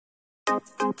Once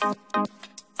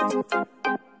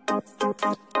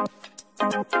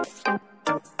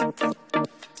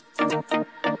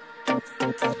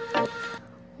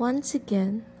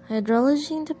again,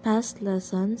 hydrology in the past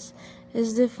lessons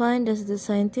is defined as the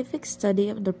scientific study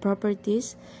of the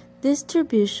properties,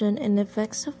 distribution, and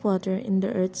effects of water in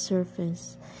the Earth's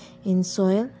surface, in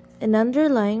soil, in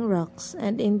underlying rocks,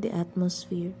 and in the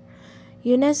atmosphere.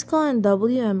 UNESCO and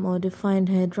WMO defined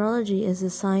hydrology as a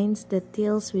science that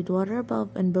deals with water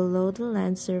above and below the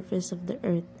land surface of the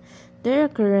Earth, their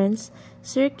occurrence,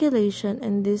 circulation,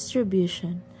 and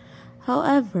distribution.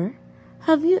 However,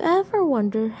 have you ever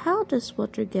wondered how does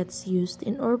water gets used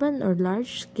in urban or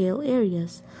large-scale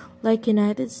areas like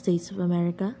United States of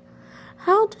America?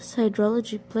 How does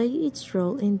hydrology play its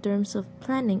role in terms of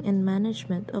planning and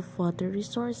management of water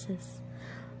resources?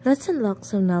 Let's unlock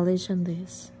some knowledge on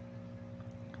this.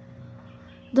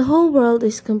 The whole world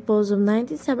is composed of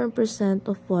 97%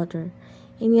 of water.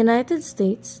 In the United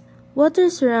States, water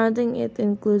surrounding it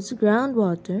includes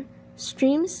groundwater,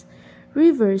 streams,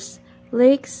 rivers,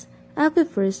 lakes,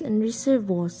 aquifers, and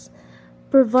reservoirs,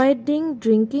 providing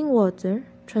drinking water,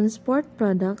 transport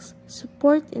products,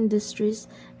 support industries,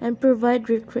 and provide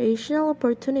recreational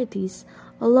opportunities,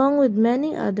 along with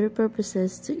many other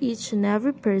purposes to each and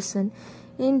every person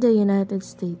in the United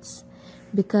States.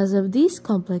 Because of these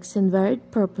complex and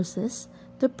varied purposes,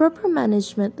 the proper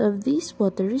management of these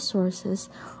water resources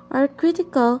are a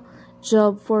critical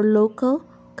job for local,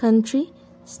 country,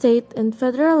 state, and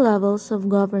federal levels of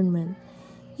government.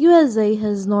 USA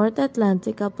has North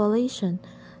Atlantic Appalachian,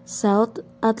 South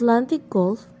Atlantic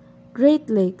Gulf, Great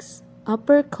Lakes,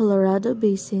 Upper Colorado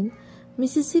Basin,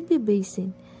 Mississippi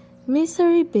Basin,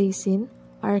 Missouri Basin,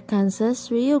 Arkansas,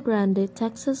 Rio Grande,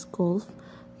 Texas Gulf,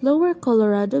 Lower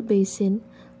Colorado Basin,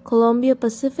 Columbia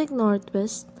Pacific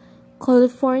Northwest,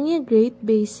 California Great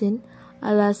Basin,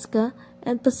 Alaska,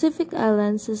 and Pacific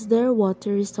Islands as their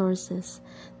water resources.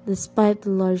 Despite the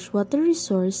large water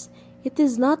resource, it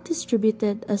is not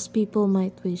distributed as people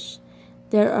might wish.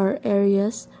 There are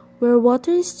areas where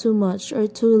water is too much or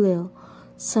too little,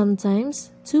 sometimes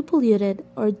too polluted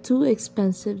or too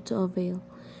expensive to avail.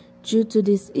 Due to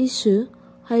this issue,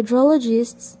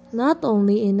 hydrologists, not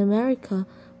only in America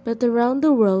but around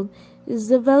the world, is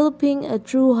developing a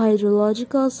true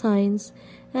hydrological science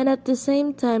and at the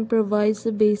same time provides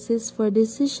a basis for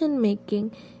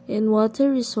decision-making in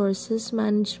water resources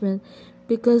management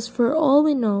because for all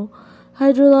we know,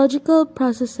 hydrological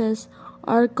processes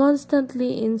are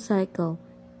constantly in cycle.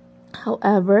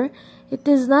 However, it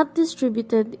is not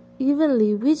distributed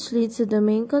evenly, which leads to the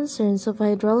main concerns of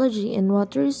hydrology and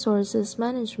water resources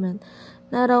management,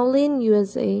 not only in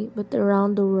USA but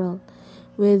around the world.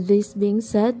 With this being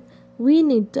said, we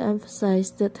need to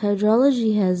emphasize that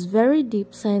hydrology has very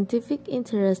deep scientific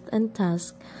interest and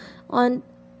task on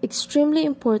extremely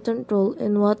important role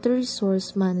in water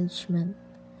resource management.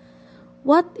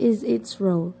 What is its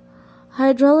role?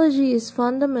 Hydrology is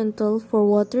fundamental for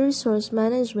water resource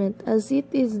management as it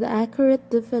is the accurate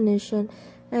definition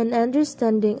and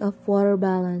understanding of water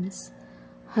balance.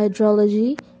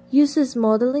 Hydrology uses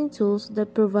modeling tools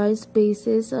that provides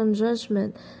basis on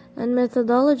judgment and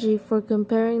methodology for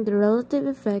comparing the relative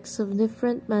effects of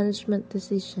different management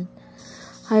decisions.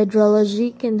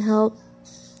 Hydrology can help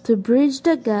to bridge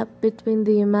the gap between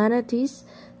the humanities,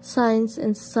 science,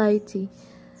 and society.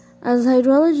 As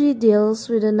hydrology deals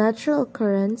with the natural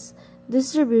occurrence,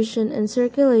 distribution, and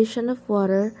circulation of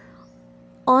water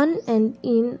on and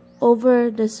in over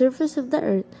the surface of the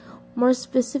earth, more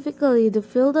specifically the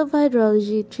field of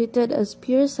hydrology treated as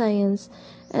pure science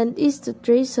and is to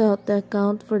trace out the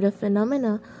account for the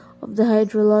phenomena of the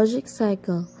hydrologic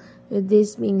cycle. With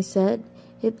this being said,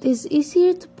 it is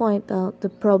easier to point out the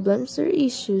problems or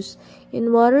issues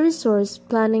in water resource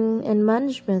planning and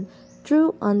management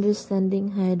through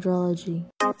understanding hydrology.